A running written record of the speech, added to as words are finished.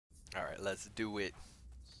let's do it.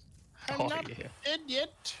 I'm not an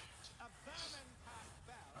idiot.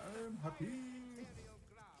 I'm happy.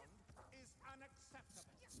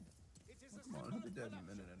 Come on, he'll be dead in a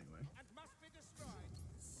minute anyway.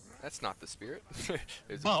 That's not the spirit.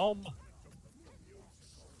 There's Bomb. Just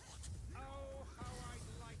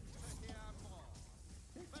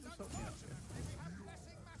help me out here.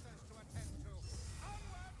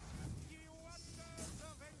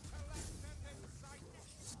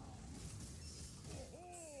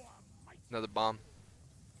 another bomb.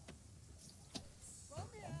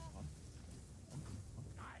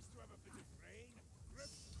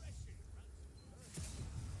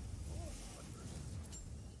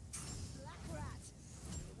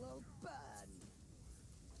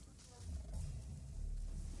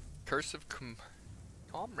 Curse of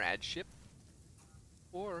comradeship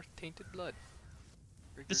or tainted blood.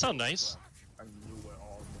 This sounds nice. I knew what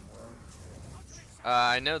all of them were.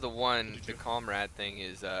 I know the one, the comrade thing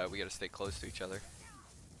is we gotta stay close to each other.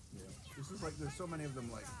 Yeah. This is like there's so many of them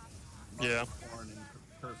like Yeah. Corn and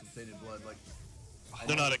Curse of Tainted Blood. Like I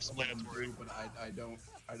They're know not what explanatory. them do, but I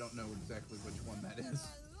don't know exactly which one that is.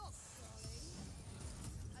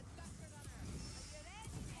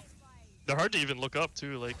 They're hard to even look up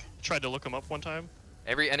too. Like, tried to look them up one time.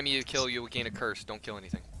 Every enemy you kill, you will gain a curse. Don't kill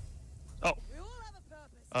anything. Oh.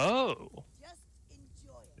 Oh.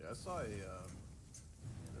 Yeah, I saw a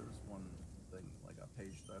there was one thing like a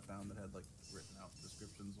page that I found that had like written out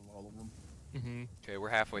descriptions of all of them. Mm-hmm. Okay, we're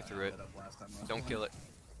halfway through it. That up last time I was Don't playing. kill it.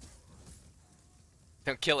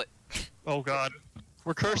 Don't kill it. Oh God.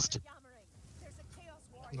 We're cursed.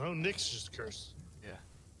 No, Nick's just cursed.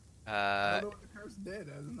 I don't know what the curse did.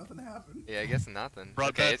 Nothing happened. Yeah, I guess nothing. Brought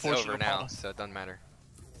Okay, bad it's fortune over upon now, us. so it doesn't matter.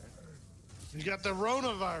 You got the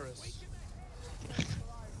Ronavirus.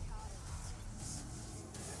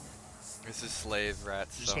 This is slave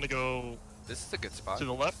rats. You're just So gonna go this is a good spot. to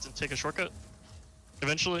the left and take a shortcut.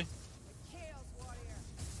 Eventually.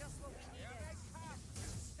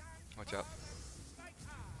 Watch out.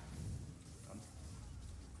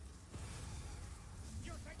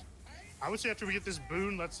 I would say after we get this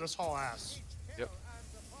boon, let's haul ass. Yep.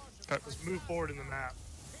 Let's move forward in the map.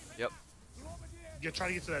 Yep. Try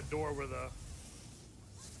to get to that door where the.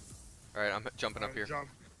 All right, I'm jumping up here. Jump.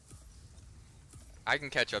 I can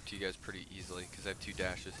catch up to you guys pretty easily because I have 2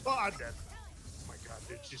 dashes. Oh, I'm dead. Oh my God,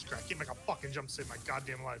 dude, Jesus Christ! I can't make a fucking jump to save my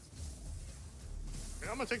goddamn life.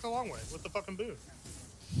 Man, I'm gonna take the long way with the fucking boon.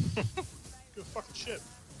 Good fucking shit.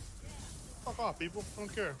 Fuck off, people. I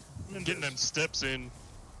don't care. I'm in Getting this. them steps in.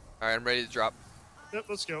 All right, I'm ready to drop. Yep,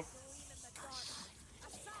 let's go.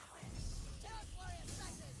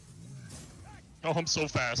 Oh, I'm so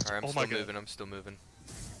fast. All right, I'm oh still my God. moving. I'm still moving.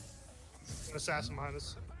 An assassin behind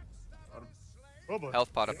us. Oh boy.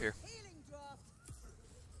 Health pot up here.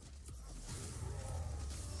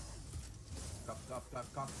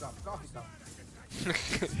 Cough.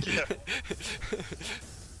 Yeah.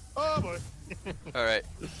 Oh boy. All right,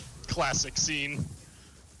 Classic scene.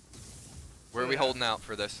 where are we holding out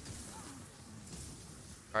for this?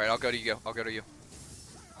 All right, I'll go to you. I'll go to you.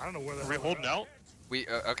 I don't know where the Are we hell holding we're at. out? We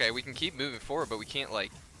okay. We can keep moving forward, but we can't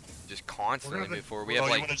like just constantly We're gonna move forward. We Oh, have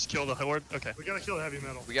you like want to just kill the horde? Okay. We gotta kill heavy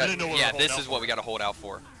metal. we got. didn't know we were Yeah, holding this out is what for. we got to hold out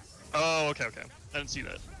for. Oh, okay, okay. I didn't see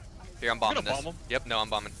that. Here, I'm We're bombing gonna this. bomb 'em. Yep, no, I'm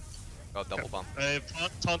bombing. Oh, double bomb. I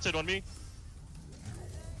have taunted on me.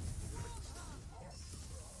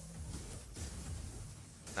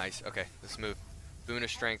 Nice. Okay, let's move. Boon of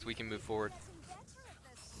strength. We can move forward.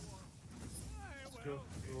 Let's go.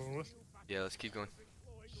 You going with? Yeah, let's keep going.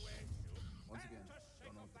 Once again,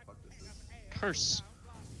 don't know what the fuck this is. Curse.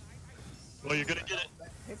 Well, you're gonna get it. That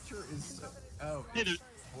picture is so. Oh. Hit it.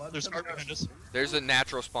 Blood There's coming art out. behind us. There's a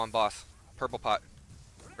natural spawn boss. Purple pot.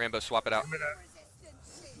 Rambo, swap it out. Give me that.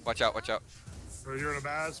 Watch out, watch out. Bro, you're in a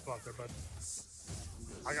bad spot there, bud.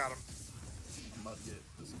 I got him. I'm about to get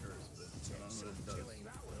this curse, but I don't know what it does.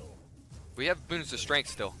 We have boons of strength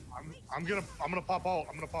still. I'm gonna pop out.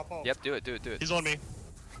 I'm gonna pop out. Yep, do it, do it, do it. He's on me.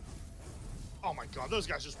 Oh my God, those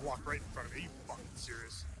guys just walked right in front of me. Are you fucking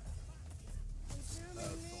serious? That's the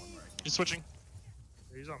one where I He's switching.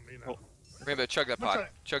 He's on me now. Oh. Rambo, chug that I'm gonna pot.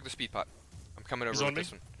 Chug the speed pot. I'm coming over He's with on me.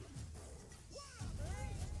 this one.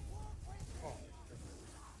 Oh.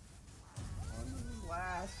 One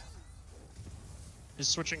last. He's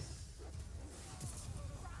switching.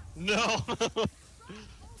 No.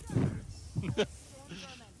 Yeah,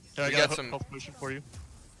 I We got got a some- health potion for you.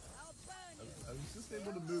 I was just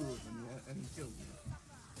able to move and he killed me.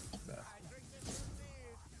 Bastard.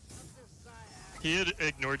 He had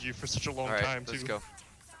ignored you for such a long All right, time let's too. go.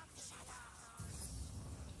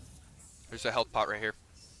 There's a health pot right here.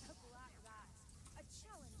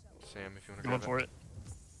 Sam, if you want to Going grab for it.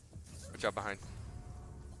 Watch out behind.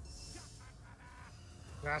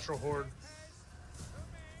 Natural horde.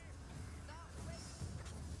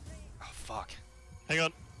 Oh, fuck. Hang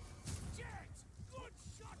on.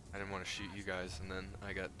 I didn't want to shoot you guys, and then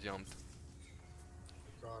I got jumped.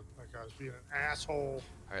 God, that guy's being an asshole.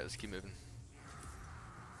 Alright, let's keep moving.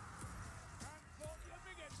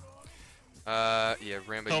 Yeah,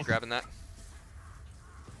 Rambo, you Oh. grabbing that?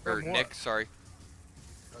 Or Grab what? Nick, sorry.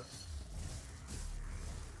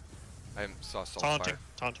 I saw salt Taunting. fire.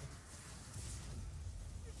 Taunting.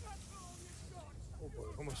 Oh boy,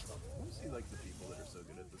 almost fell. I want to see like the people that are so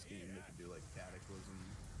good at this game that can do like cataclysm,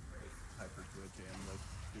 like hyper twitch, and like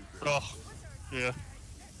do great Oh. shit. Yeah.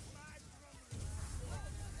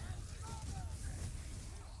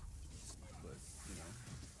 But you know,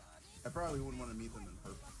 I probably wouldn't want to meet them in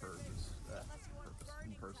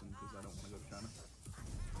person because I don't want to go to China.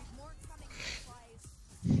 More coming this place.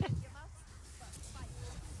 You must fight.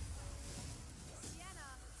 Sienna,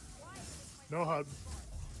 why is my No HUD.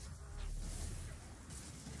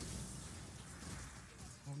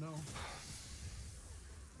 Oh no. I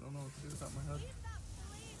don't know what to do without my HUD. Leave that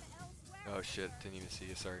flame elsewhere? Oh shit, didn't even see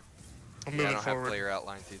you, sorry. I'm Yeah, I moving don't have forward. player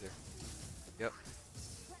outlines either. Yep.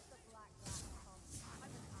 Let the black rat come.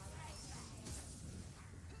 I'm an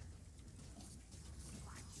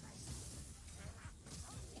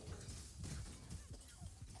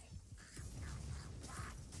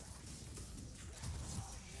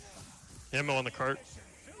ally. Ammo on the cart.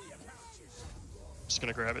 Just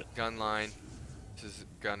gonna grab it. Gun line. This is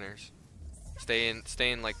gunners. Stay in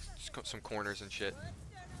like some corners and shit. One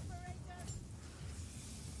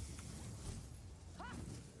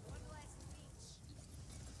less reach.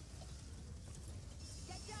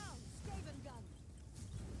 Get down, Skaven gun.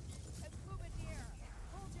 And Bombardier,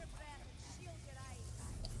 hold your breath and shield your eyes.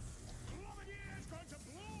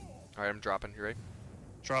 Alright, I'm dropping. You ready?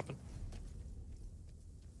 Dropping.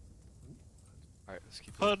 Alright, let's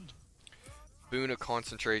keep going. HUD. Boon of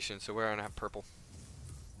concentration, so we're gonna have purple.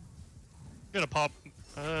 Gonna pop.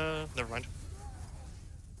 Never mind.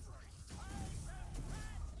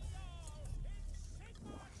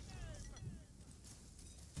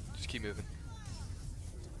 Just keep moving.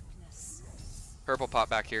 Purple pop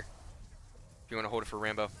back here. If you want to hold it for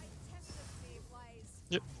Rambo.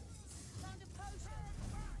 Yep. Found a potion.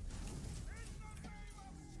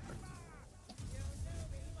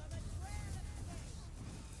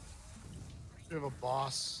 We have a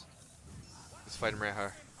boss. Let's fight him right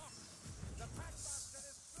here.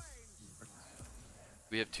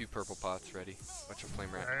 We have 2 purple pots ready. Watch a flame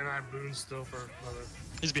rat. And I'm boon still for another.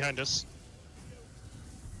 He's behind us.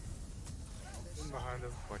 One behind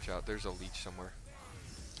him. Watch out, there's a leech somewhere.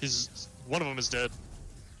 He's one of them is dead.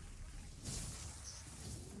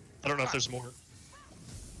 I don't know if there's more.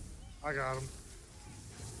 I got him.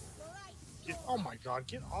 Get, oh my god,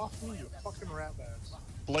 get off me, you fucking rat bags.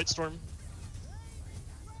 Blightstorm.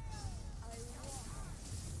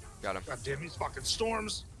 Got him. God damn these fucking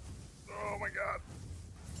storms. Oh my god.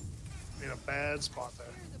 In a bad spot there.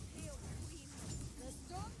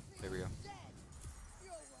 There we go.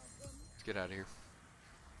 Let's get out of here.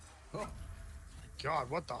 Oh,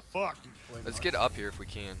 God, what the fuck? flame Let's rock. get up here if we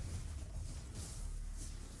can.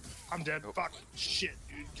 I'm dead. Nope. Fuck. Shit,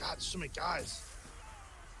 dude. God, so many guys.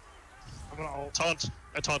 I'm gonna ult. Taunt.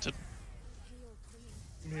 I taunted.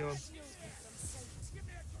 I'm healing.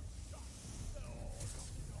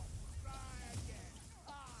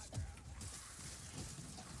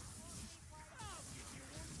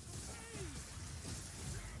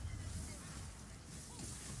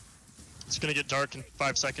 It's gonna get dark in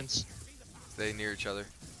 5 seconds. Stay near each other.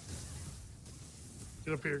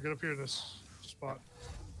 Get up here in this spot.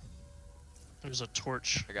 There's a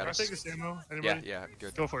torch. I Can got I us. take this ammo? Yeah, Anybody? yeah,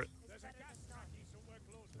 good. Go for it.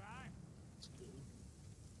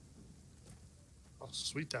 Oh,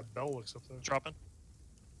 sweet, that bell looks up there. Dropping.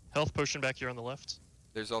 Health potion back here on the left.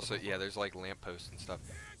 There's also, yeah, there's like lampposts and stuff.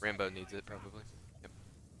 Rambo needs it probably. Yep.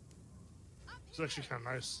 It's actually kind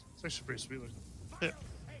of nice. It's actually pretty sweet looking. Yeah.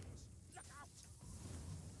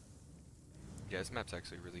 Yeah, this map's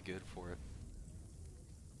actually really good for it.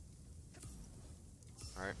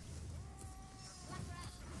 Alright.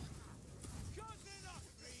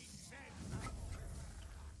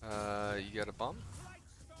 You got a bomb?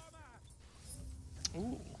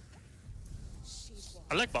 Ooh.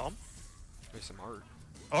 I like bomb. There's some art.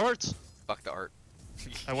 Art. Fuck the art.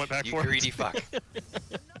 I went back you for greedy it. fuck.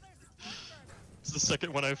 It's the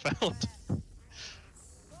second one I found.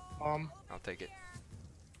 I'll take it.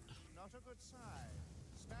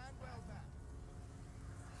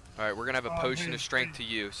 Alright, we're gonna have a potion hey, of strength hey, to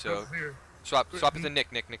you, so Here. Swap it to Nick.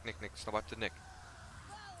 Swap to Nick.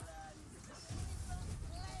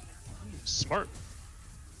 Smart.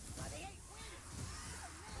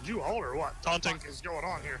 You all or what? Taunting. What the fuck is going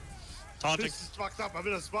on here? Taunting. This is fucked up. I'm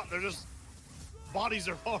in a spot. They're just bodies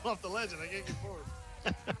are falling off the ledge and I can't get forward.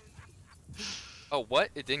 Oh, what?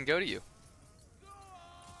 It didn't go to you.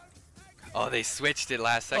 Oh, they switched it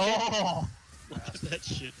last second. Oh, look at that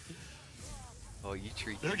shit. Oh, you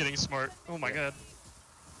treat. They're getting smart. Oh my god.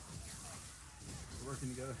 We're working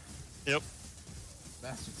together. Yep.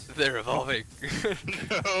 Bastards. They're evolving.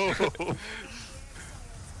 No.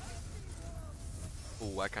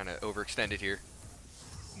 Oh, I kind of overextended here.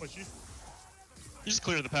 How much you? You just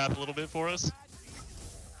cleared the path a little bit for us.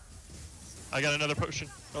 I got another potion.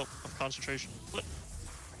 Oh, of concentration. What?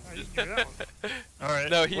 Oh, you can do that one. Alright.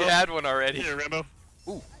 No, he well, had one already. Here, Rambo.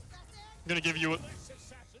 Ooh. I'm gonna give you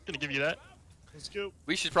that. Let's go.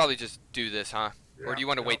 We should probably just do this, huh? Or Yeah, do you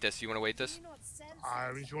want to yeah. wait this? You want to wait this? You're not sensitive.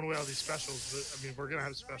 I mean, if you want to wait all these specials, but, I mean, we're gonna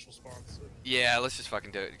have special spawns. So. Yeah, let's just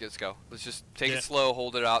fucking do it. Let's go. Let's just take Yeah. it slow,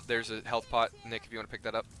 hold it out. There's a health pot. Nick, if you want to pick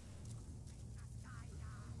that up.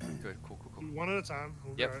 Good, cool. One at a time.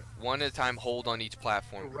 We'll be Yep, alright. one at a time, hold on each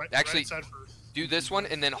platform. Go right, Actually, right side first. do this one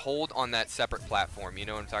and then hold on that separate platform. You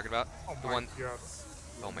know what I'm talking about? Oh The my one. god.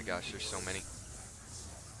 Oh my gosh, there's so many.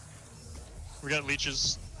 We got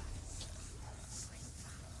leeches.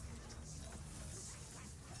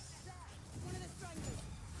 One of the stranglers.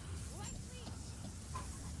 Right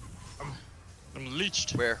lead. I'm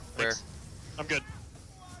leeched. Where? Thanks. I'm good.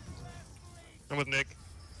 I'm with Nick.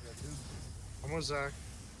 I'm with Zach.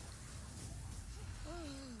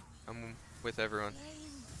 I'm with everyone.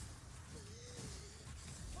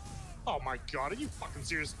 Oh my god, are you fucking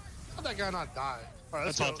serious? How'd that guy not die? Alright,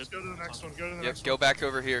 let's That's go. haunted. Let's go to the next one. Go to the Yep, next go one. back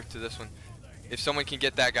over here to this one. If someone can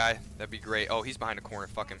get that guy, that'd be great. Oh, he's behind a corner.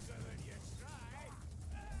 Fuck him.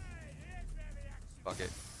 Fuck it.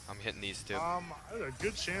 I'm hitting these two. There's a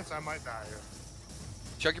good chance I might die here.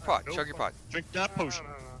 Chug your pot. no Chug your pot. Drink that potion.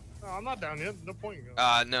 No, I'm not down yet. No point in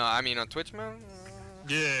going. No, I mean on Twitch, man.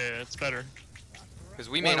 Yeah, it's better. Because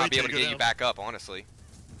we Why may not wait be till able to you go get you down? back up, honestly.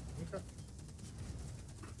 Okay.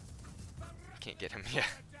 Can't get him. Yeah.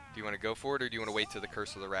 Do you want to go for it or do you want to wait till the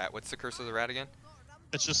Curse of the Rat? What's the Curse of the Rat again?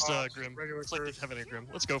 It's just Just Grim. regular It's like curse. the Heavenly Grim.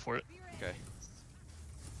 Let's go for it. Okay.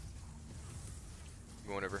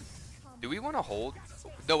 Going over. Do we want to hold?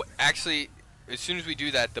 No, actually, as soon as we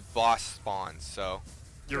do that, the boss spawns. So.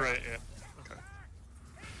 You're right, yeah. Okay.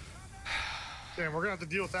 Damn, we're gonna have to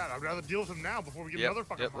deal with that. I'd rather deal with him now before we get Yep, another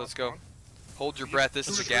fucking yep, let's monster go. on. Hold your breath. This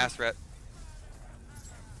is a gas rat.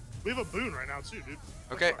 We have a boon right now too, dude.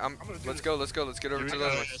 Okay, I'm gonna do let's this. go. Let's go. Let's get over Here to we the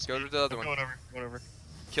other go. one. Let's go to the other one. Going over. Going over.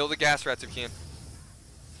 Kill the gas rats if you can.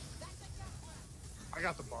 I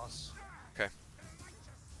got the boss. Okay.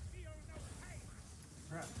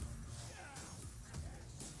 Crap.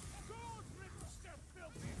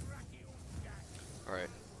 All right.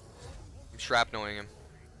 I'm shrapneling him.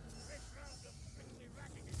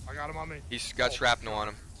 I got him on me. He's got shrapnel on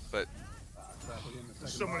him, but Crap, again, the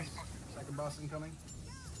There's second so many. boss. Second boss incoming.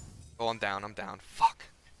 oh, I'm down. I'm down. Fuck.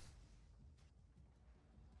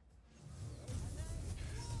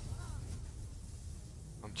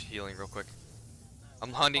 I'm healing real quick.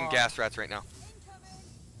 I'm hunting gas rats right now.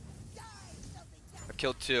 I've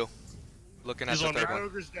killed 2. Looking at He's the on third there. one.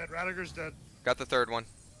 Radiger's dead. Radiger's dead. Got the third one.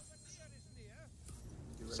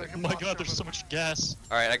 Get ready. Oh Second my boss god, there's so coming. much gas.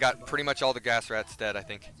 All right, I got pretty much all the gas rats dead. I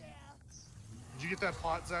think. Did you get that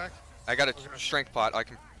pot, Zach? I got a Okay. strength pot. I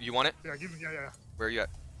can. You want it? Yeah, give me. Yeah. Where are you at?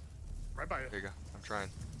 Right by you. There you go. I'm trying.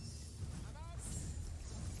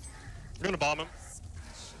 We're gonna bomb him.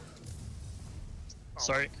 Oh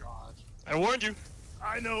Sorry. my God. I warned you.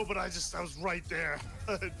 I know, but I was right there.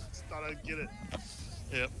 I just thought I'd get it.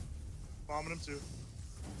 Yep. Bombing him too.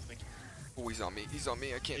 Oh, he's on me. He's on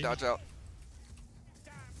me. I can't dodge out.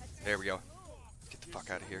 There we go. Get the fuck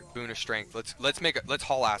out of here. Boon of strength. Let's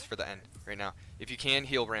haul ass for the end right now. If you can,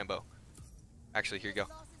 heal Rambo. Actually, here you go.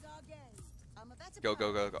 Go,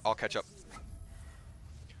 go, go, go. I'll catch up.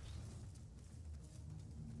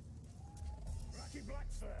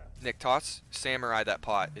 Nick, toss samurai that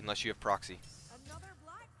pot unless you have proxy. Another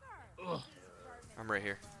black fur. I'm right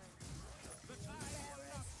here.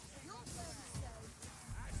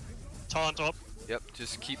 Taunt up. Yep,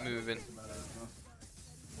 just keep moving.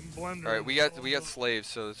 I'm blending. All right, we got slaves,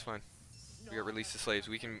 so that's fine. We got release the slaves.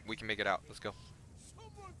 We can make it out. Let's go.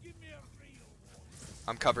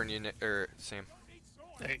 I'm covering you, Nick, or Sam.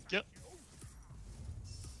 Thank you.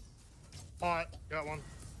 Pot. Got one.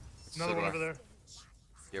 Another So do one I. over there.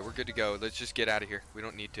 Yeah, we're good to go. Let's just get out of here. We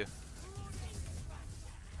don't need to.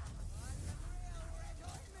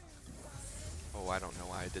 Oh Oh, I don't know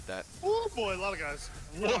why I did that. Oh boy, a lot of guys.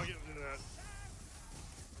 We're not getting into that.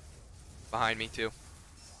 Behind me too.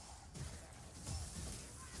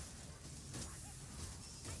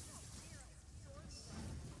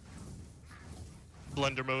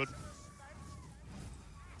 Blender mode.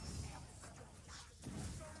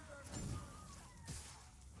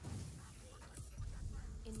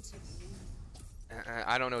 Into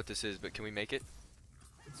I don't know what this is, but can we make it?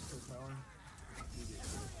 It's crit power. You get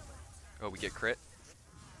crit. Oh, we get crit.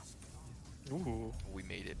 Ooh. We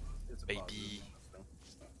made it, It's a baby. positive,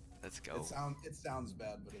 so. Let's go. It sounds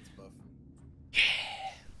bad, but it's buff.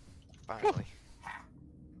 Finally.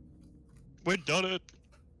 We done it.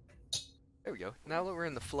 There we go. Now that we're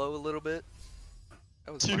in the flow a little bit.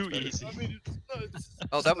 That was Too much better. easy. I mean, it's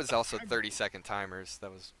Oh, that was also 30-second timers.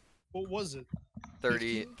 That was what was it?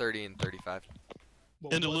 30, 15? 30 and 35.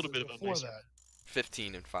 What And a was little it bit of before amazing. that.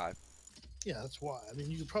 15 and 5. Yeah, that's why. I mean,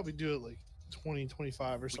 you could probably do it like 20,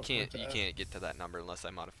 25 or We something can't. like You that. can't get to that number unless I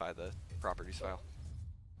modify the properties file.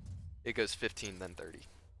 It goes 15 then 30.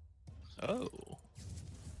 Oh.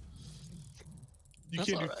 You That's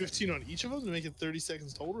can't do alright. 15 on each of them to make it 30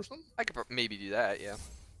 seconds total or something? I could maybe do that. Yeah.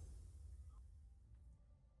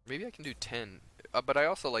 Maybe I can do 10. But I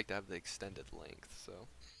also like to have the extended length. So.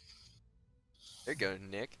 There you go,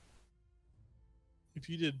 Nick. If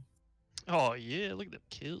you did Oh yeah, look at them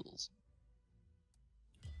kills.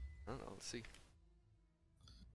 I don't know. Let's see.